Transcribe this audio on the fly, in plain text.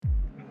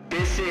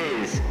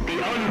This is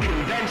the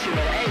Unconventional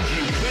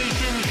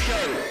Education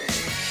Show.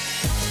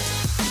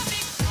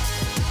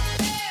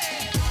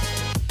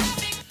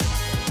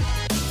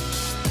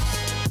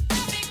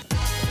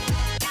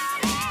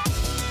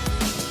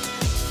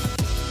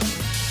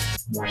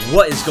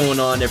 What is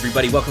going on,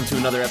 everybody? Welcome to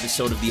another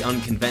episode of the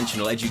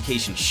Unconventional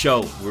Education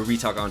Show, where we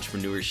talk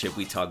entrepreneurship,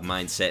 we talk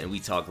mindset, and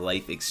we talk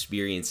life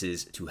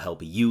experiences to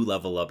help you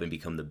level up and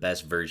become the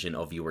best version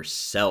of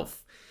yourself.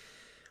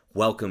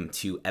 Welcome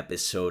to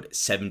episode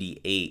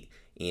 78,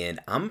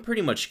 and I'm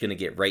pretty much going to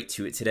get right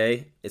to it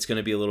today. It's going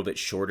to be a little bit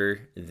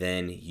shorter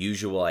than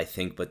usual, I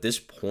think, but this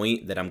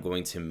point that I'm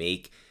going to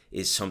make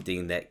is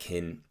something that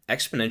can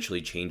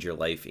exponentially change your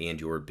life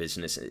and your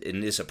business.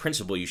 And it's a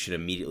principle you should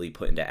immediately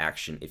put into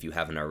action if you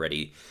haven't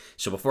already.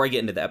 So before I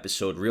get into the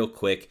episode, real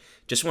quick,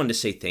 just wanted to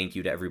say thank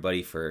you to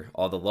everybody for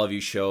all the love you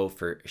show,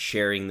 for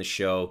sharing the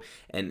show.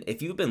 And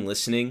if you've been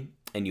listening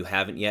and you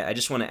haven't yet, I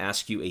just want to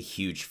ask you a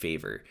huge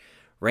favor.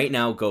 Right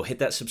now, go hit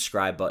that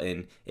subscribe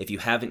button. If you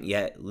haven't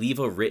yet, leave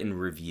a written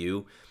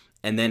review.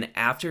 And then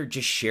after,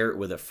 just share it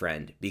with a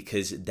friend,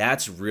 because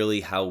that's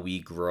really how we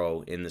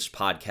grow in this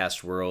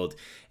podcast world.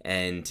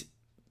 And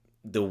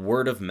the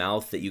word of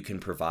mouth that you can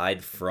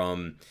provide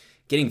from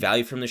getting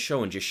value from the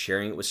show and just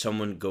sharing it with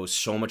someone goes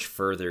so much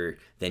further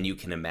than you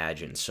can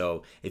imagine.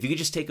 So if you could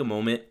just take a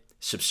moment,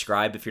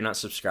 subscribe if you're not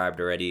subscribed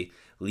already,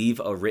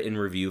 leave a written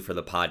review for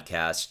the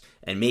podcast,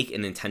 and make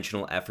an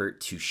intentional effort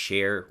to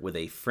share with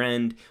a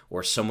friend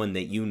or someone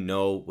that you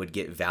know would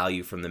get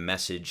value from the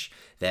message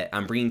that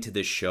I'm bringing to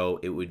this show.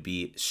 It would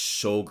be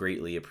so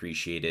greatly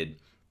appreciated.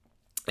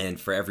 And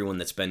for everyone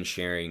that's been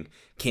sharing,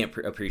 can't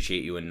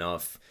appreciate you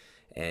enough.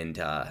 And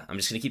I'm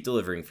just going to keep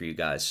delivering for you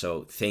guys.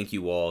 So thank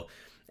you all.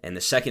 And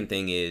the second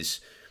thing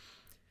is,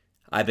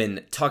 I've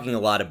been talking a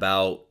lot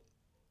about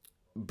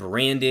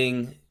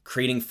branding,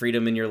 creating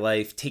freedom in your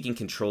life, taking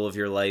control of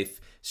your life.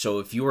 So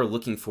if you are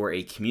looking for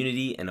a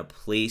community and a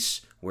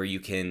place where you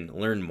can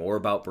learn more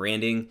about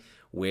branding,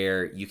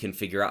 where you can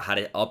figure out how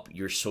to up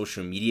your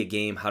social media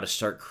game, how to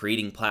start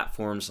creating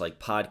platforms like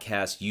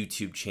podcasts,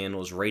 YouTube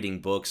channels, writing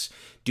books,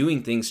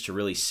 doing things to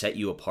really set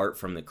you apart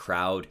from the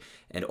crowd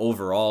and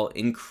overall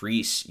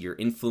increase your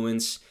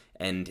influence,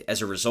 and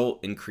as a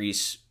result,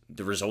 increase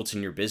the results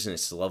in your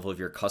business, the level of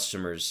your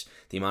customers,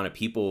 the amount of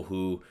people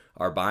who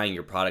are buying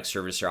your product,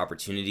 service, or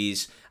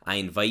opportunities, I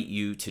invite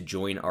you to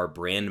join our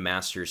Brand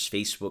Masters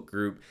Facebook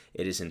group.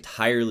 It is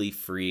entirely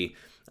free.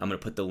 I'm going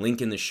to put the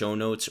link in the show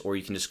notes, or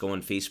you can just go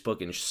on Facebook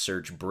and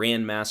search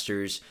Brand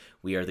Masters.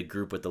 We are the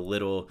group with the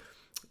little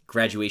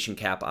graduation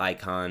cap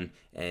icon,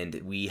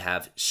 and we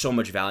have so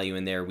much value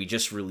in there. We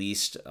just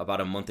released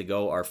about a month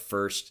ago our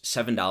first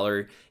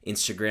 $7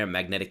 Instagram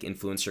magnetic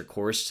influencer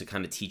course to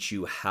kind of teach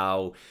you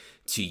how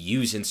to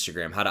use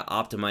Instagram, how to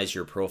optimize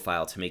your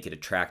profile to make it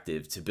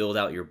attractive, to build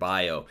out your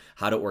bio,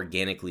 how to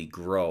organically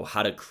grow,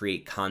 how to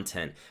create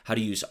content, how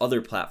to use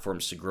other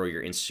platforms to grow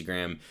your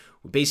Instagram.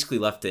 We basically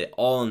left it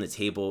all on the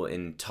table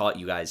and taught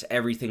you guys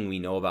everything we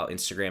know about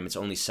Instagram. It's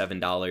only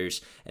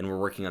 $7, and we're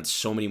working on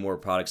so many more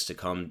products to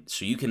come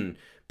so you can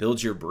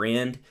build your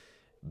brand,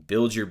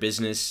 build your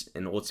business,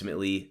 and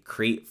ultimately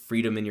create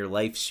freedom in your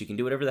life so you can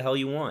do whatever the hell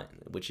you want,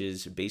 which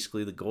is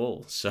basically the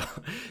goal.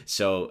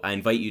 So I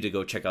invite you to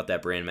go check out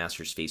that Brand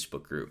Masters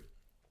Facebook group.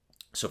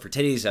 So for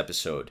today's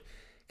episode,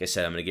 like I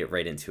said, I'm going to get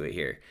right into it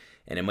here.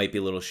 And it might be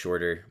a little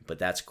shorter, but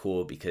that's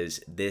cool because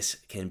this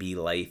can be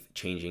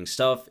life-changing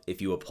stuff if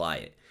you apply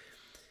it.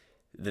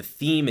 The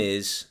theme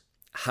is,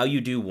 how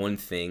you do one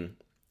thing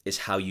is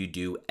how you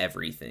do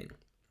everything.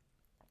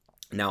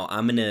 Now,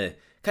 I'm going to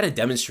kind of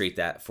demonstrate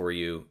that for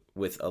you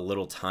with a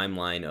little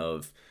timeline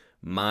of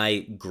my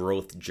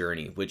growth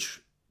journey,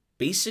 which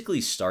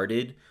basically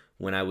started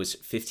when I was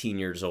 15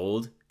 years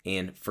old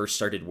and first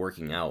started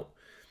working out.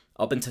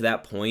 Up until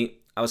that point,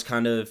 I was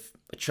kind of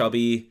a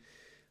chubby,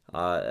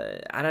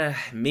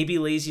 maybe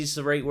lazy is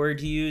the right word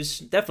to use.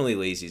 Definitely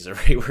lazy is the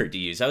right word to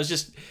use. I was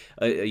just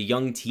a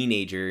young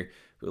teenager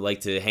who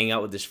liked to hang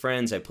out with his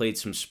friends. I played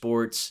some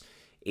sports,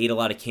 ate a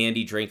lot of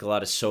candy, drank a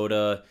lot of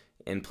soda,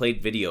 and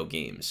played video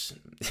games.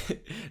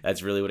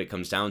 That's really what it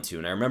comes down to.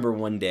 And I remember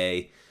one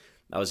day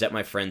I was at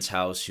my friend's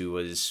house, who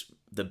was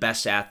the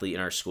best athlete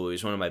in our school. He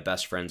was one of my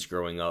best friends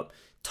growing up.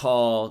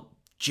 Tall,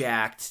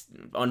 jacked,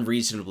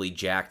 unreasonably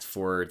jacked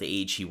for the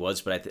age he was,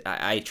 but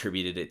I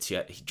attributed it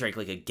to, he drank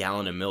like a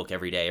gallon of milk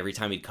every day. Every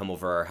time he'd come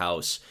over our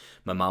house,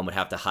 my mom would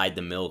have to hide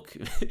the milk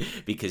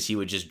because he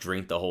would just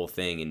drink the whole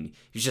thing, and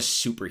he was just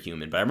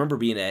superhuman. But I remember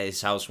being at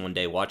his house one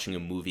day watching a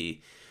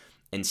movie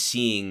and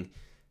seeing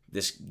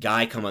this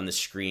guy come on the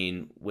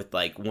screen with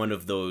like one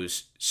of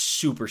those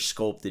super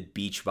sculpted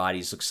beach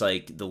bodies. Looks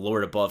like the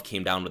Lord above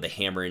came down with a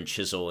hammer and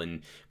chisel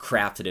and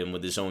crafted him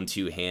with his own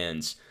two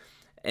hands.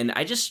 And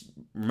I just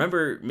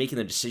remember making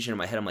the decision in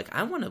my head. I'm like,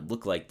 I want to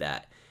look like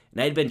that.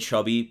 And I had been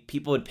chubby.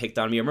 People had picked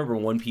on me. I remember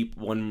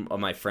one of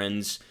my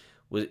friends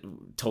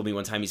told me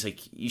one time, he's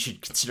like, you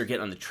should consider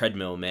getting on the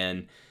treadmill,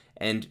 man.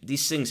 And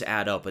these things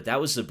add up. But that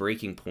was the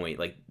breaking point.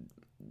 Like,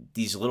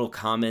 these little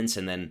comments,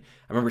 and then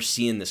I remember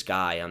seeing this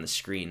guy on the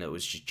screen that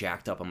was just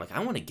jacked up. I'm like, I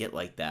want to get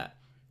like that.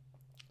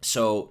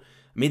 So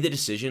I made the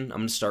decision, I'm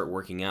going to start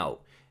working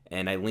out.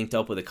 And I linked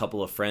up with a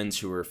couple of friends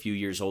who were a few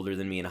years older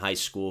than me in high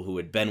school who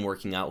had been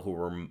working out, who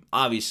were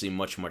obviously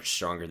much, much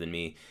stronger than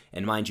me.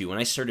 And mind you, when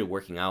I started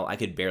working out, I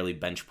could barely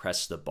bench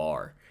press the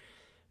bar.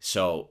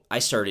 So I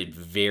started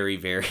very,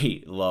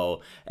 very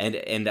low.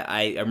 And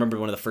I remember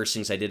one of the first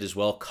things I did as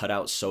well, cut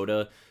out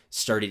soda,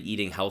 started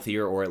eating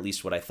healthier, or at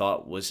least what I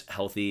thought was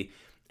healthy.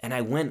 And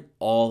I went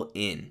all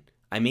in.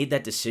 I made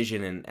that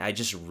decision and I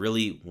just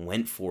really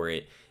went for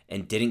it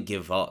and didn't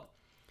give up.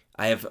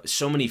 I have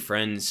so many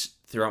friends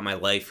throughout my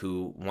life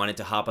who wanted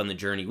to hop on the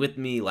journey with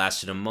me,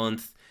 lasted a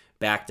month,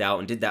 backed out,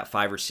 and did that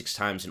 5 or 6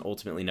 times and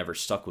ultimately never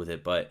stuck with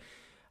it. But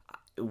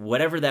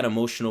whatever that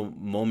emotional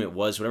moment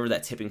was, whatever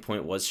that tipping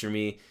point was for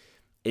me,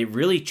 it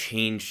really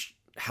changed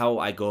how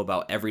I go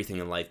about everything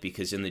in life,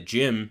 because in the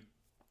gym,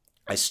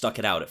 I stuck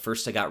it out. At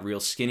first, I got real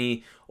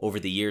skinny. Over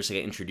the years, I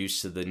got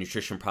introduced to the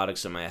nutrition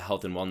products that my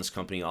health and wellness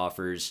company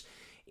offers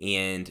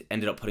and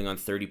ended up putting on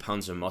 30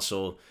 pounds of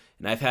muscle.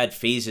 And I've had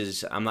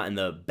phases. I'm not in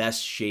the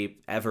best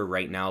shape ever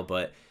right now,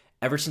 but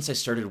ever since I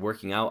started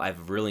working out,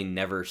 I've really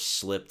never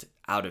slipped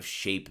out of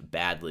shape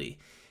badly.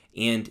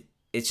 And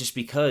it's just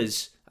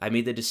because I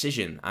made the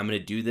decision. I'm going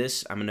to do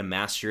this. I'm going to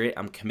master it.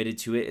 I'm committed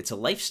to it. It's a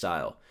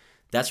lifestyle.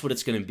 That's what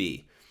it's going to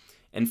be.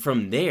 And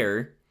from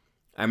there,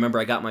 I remember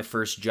I got my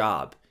first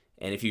job.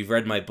 And if you've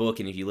read my book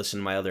and if you listen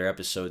to my other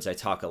episodes, I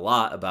talk a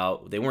lot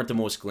about they weren't the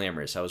most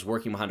glamorous. I was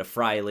working behind a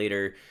fry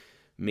later,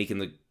 making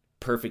the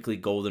perfectly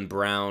golden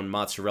brown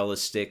mozzarella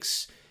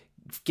sticks,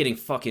 getting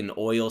fucking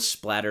oil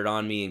splattered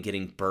on me and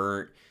getting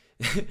burnt,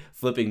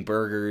 flipping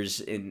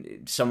burgers.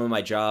 In some of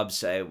my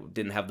jobs, I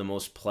didn't have the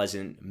most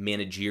pleasant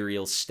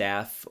managerial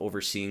staff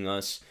overseeing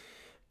us.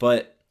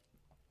 But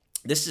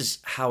this is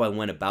how I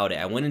went about it.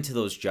 I went into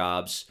those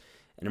jobs,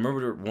 and I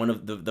remember one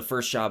of the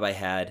first job I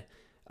had,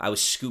 I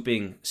was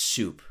scooping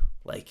soup,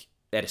 like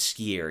at a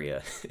ski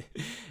area.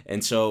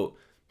 And so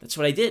that's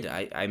what I did.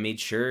 I made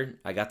sure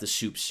I got the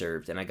soup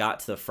served, and I got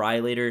to the fry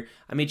later.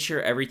 I made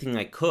sure everything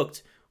I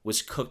cooked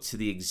was cooked to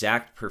the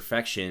exact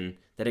perfection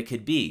that it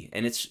could be.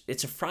 And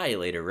it's a fry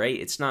later, right?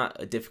 It's not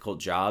a difficult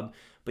job,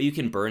 but you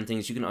can burn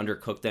things, you can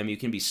undercook them, you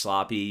can be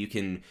sloppy,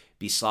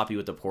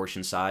 with the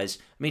portion size.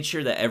 I made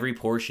sure that every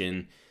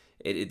portion,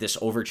 this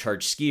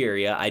overcharged ski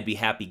area, I'd be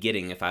happy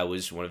getting if I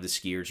was one of the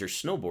skiers or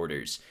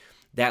snowboarders.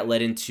 That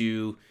led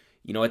into,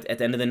 at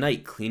the end of the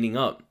night, cleaning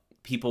up.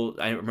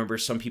 I remember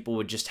some people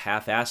would just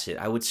half-ass it.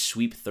 I would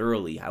sweep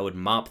thoroughly. I would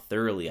mop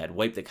thoroughly. I'd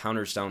wipe the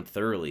counters down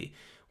thoroughly.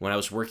 When I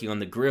was working on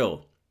the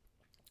grill,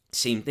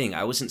 same thing.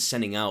 I wasn't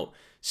sending out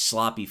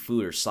sloppy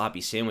food or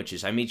sloppy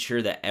sandwiches. I made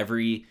sure that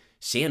every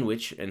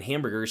sandwich and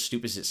hamburger, as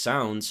stupid as it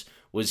sounds,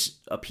 was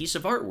a piece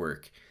of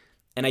artwork.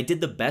 And I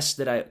did the best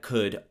that I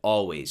could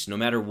always, no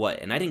matter what.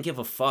 And I didn't give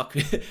a fuck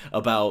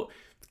about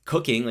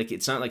cooking. Like,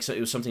 it's not like it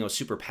was something I was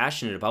super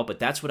passionate about, but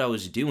that's what I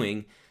was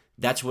doing.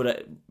 That's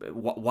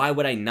why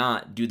would I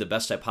not do the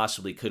best I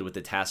possibly could with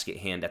the task at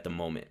hand at the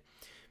moment?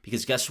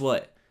 Because guess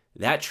what?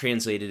 That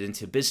translated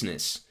into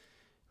business,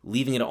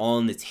 leaving it all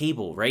on the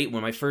table, right?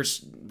 When I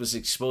first was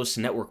exposed to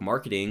network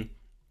marketing,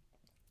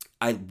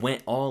 I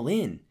went all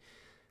in.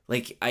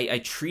 Like, I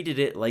treated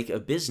it like a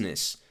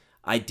business.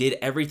 I did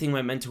everything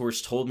my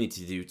mentors told me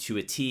to do to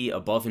a T,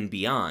 above and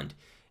beyond.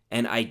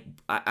 And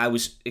I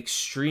was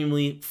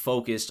extremely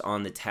focused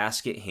on the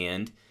task at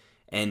hand,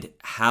 and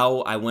how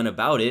I went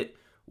about it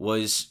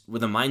was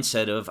with a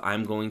mindset of,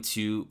 I'm going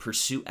to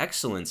pursue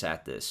excellence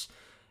at this.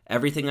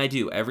 Everything I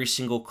do, every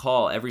single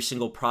call, every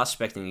single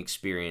prospecting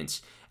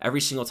experience,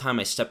 every single time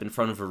I step in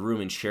front of a room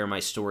and share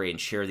my story and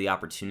share the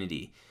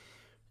opportunity,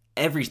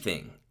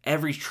 everything,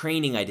 every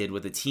training I did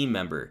with a team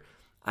member,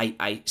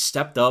 I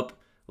stepped up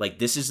like,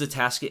 this is the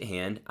task at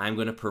hand. I'm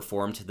going to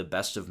perform to the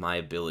best of my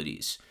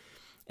abilities.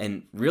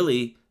 And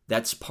really,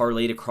 that's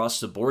parlayed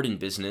across the board in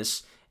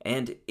business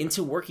and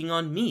into working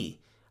on me.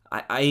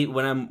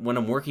 When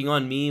I'm working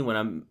on me, when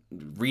I'm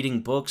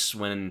reading books,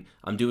 when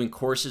I'm doing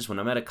courses, when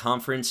I'm at a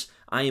conference,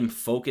 I am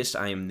focused,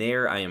 I am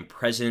there, I am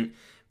present,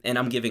 and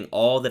I'm giving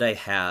all that I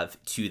have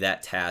to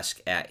that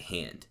task at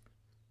hand.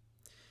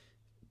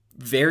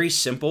 Very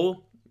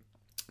simple,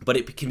 but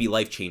it can be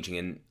life-changing.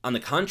 And on the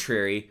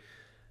contrary,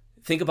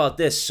 think about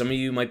this. Some of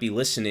you might be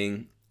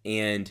listening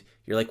and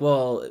you're like,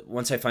 well,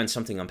 once I find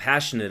something I'm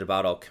passionate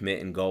about, I'll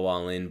commit and go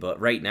all in.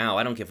 But right now,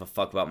 I don't give a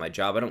fuck about my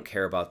job. I don't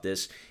care about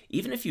this.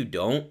 Even if you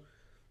don't,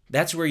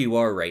 that's where you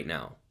are right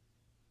now.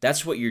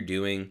 That's what you're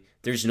doing.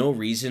 There's no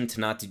reason to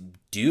not to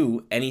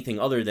do anything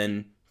other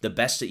than the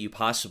best that you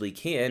possibly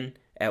can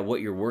at what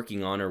you're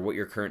working on or what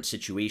your current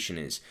situation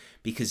is.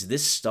 Because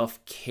this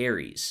stuff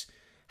carries.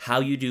 How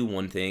you do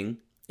one thing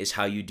is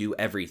how you do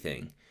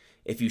everything.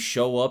 If you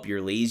show up,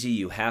 you're lazy,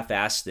 you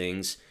half-ass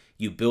things,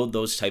 you build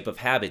those type of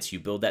habits, you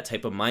build that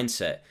type of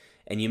mindset.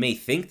 And you may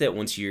think that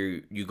once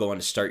you go on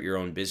to start your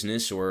own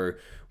business, or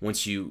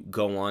once you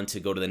go on to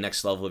go to the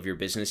next level of your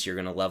business, you're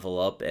going to level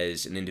up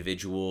as an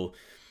individual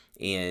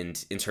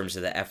and in terms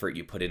of the effort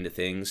you put into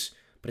things.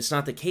 But it's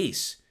not the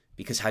case,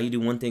 because how you do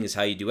one thing is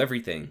how you do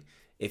everything.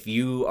 If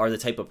you are the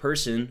type of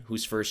person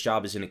whose first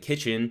job is in a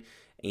kitchen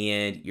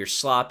and you're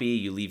sloppy,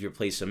 you leave your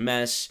place a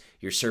mess,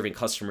 you're serving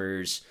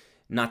customers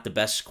not the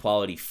best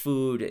quality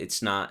food,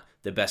 it's not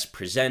the best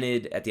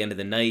presented, at the end of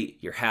the night,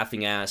 you're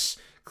halving ass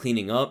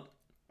cleaning up,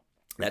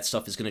 that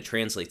stuff is going to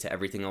translate to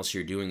everything else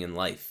you're doing in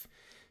life.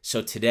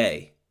 So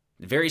today,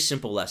 very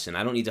simple lesson.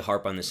 I don't need to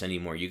harp on this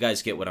anymore. You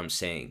guys get what I'm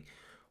saying.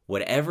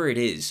 Whatever it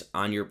is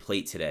on your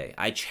plate today,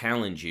 I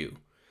challenge you.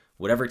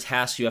 Whatever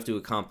task you have to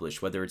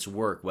accomplish, whether it's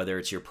work, whether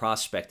it's your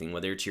prospecting,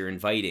 whether it's your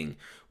inviting,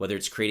 whether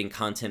it's creating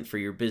content for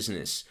your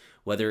business,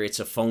 whether it's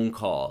a phone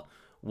call,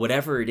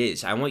 whatever it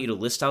is, I want you to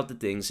list out the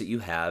things that you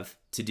have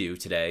to do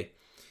today,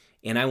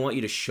 and I want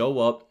you to show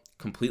up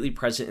completely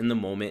present in the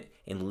moment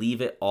and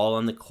leave it all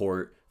on the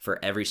court for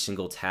every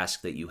single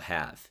task that you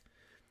have.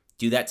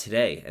 Do that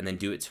today, and then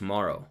do it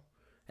tomorrow,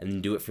 and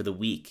then do it for the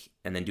week,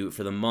 and then do it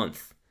for the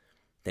month,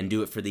 then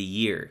do it for the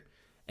year,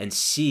 and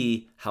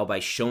see how by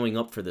showing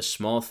up for the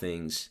small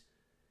things,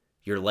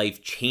 your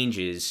life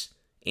changes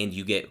and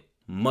you get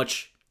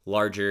much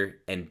larger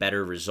and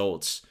better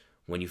results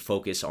when you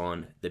focus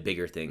on the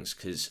bigger things.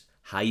 Because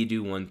how you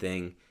do one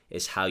thing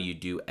is how you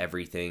do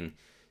everything.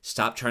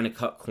 Stop trying to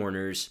cut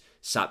corners.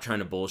 Stop trying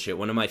to bullshit.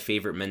 One of my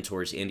favorite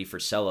mentors, Andy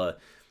Frisella,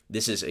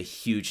 this is a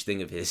huge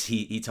thing of his.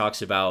 He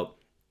talks about,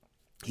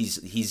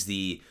 he's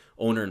the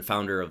owner and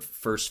founder of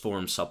First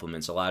Form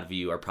Supplements. A lot of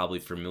you are probably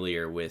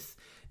familiar with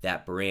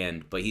that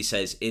brand, but he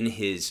says in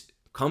his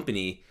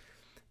company,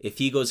 if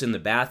he goes in the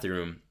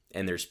bathroom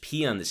and there's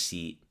pee on the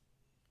seat,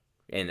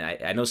 and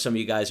I know some of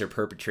you guys are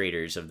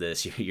perpetrators of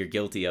this, you're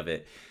guilty of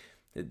it,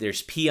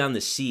 there's pee on the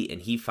seat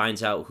and he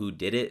finds out who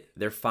did it,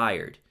 they're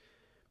fired.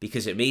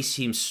 Because it may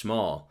seem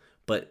small,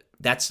 but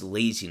that's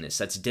laziness,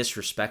 that's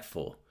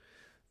disrespectful.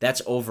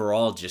 That's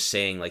overall just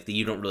saying like that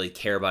you don't really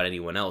care about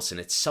anyone else, and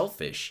it's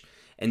selfish.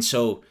 And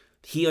so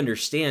he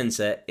understands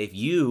that if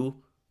you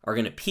are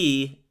going to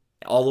pee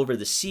all over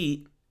the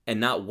seat and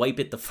not wipe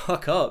it the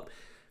fuck up,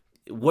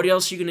 what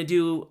else are you going to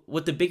do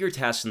with the bigger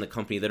tasks in the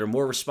company that are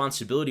more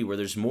responsibility, where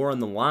there's more on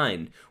the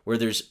line, where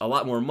there's a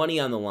lot more money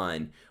on the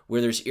line,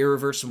 where there's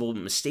irreversible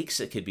mistakes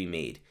that could be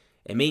made?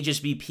 It may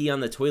just be pee on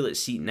the toilet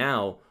seat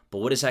now, but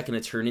what is that going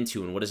to turn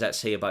into, and what does that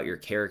say about your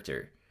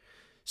character?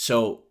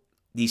 So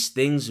these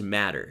things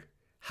matter.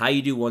 How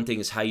you do one thing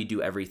is how you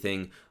do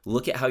everything.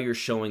 Look at how you're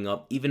showing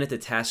up. Even at the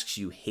tasks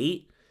you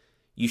hate,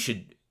 you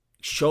should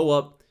show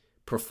up,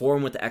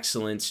 perform with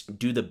excellence,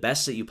 do the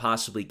best that you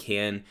possibly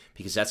can,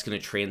 because that's going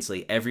to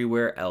translate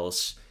everywhere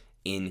else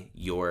in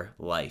your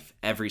life,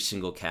 every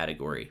single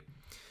category.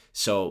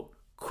 So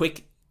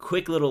quick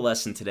little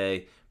lesson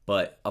today,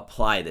 but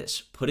apply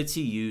this. Put it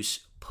to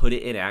use, put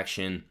it in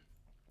action.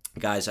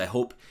 Guys, I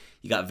hope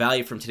you got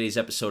value from today's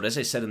episode. As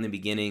I said in the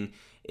beginning,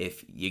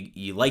 if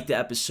you like the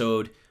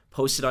episode,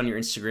 post it on your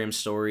Instagram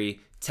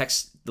story,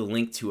 text the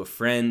link to a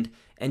friend,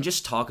 and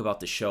just talk about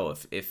the show.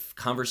 If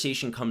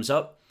conversation comes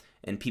up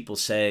and people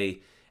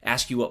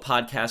ask you what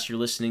podcast you're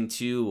listening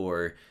to,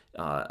 or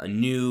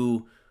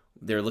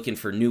they're looking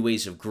for new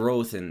ways of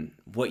growth and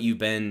what you've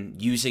been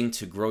using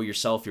to grow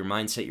yourself, your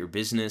mindset, your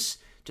business,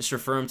 just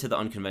refer them to the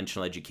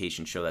Unconventional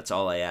Education Show. That's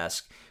all I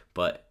ask.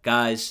 But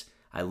guys,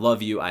 I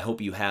love you. I hope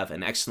you have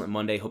an excellent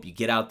Monday. Hope you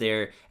get out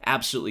there,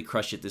 absolutely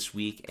crush it this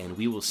week, and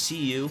we will see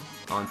you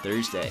on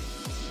Thursday.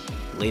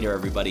 Later,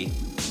 everybody.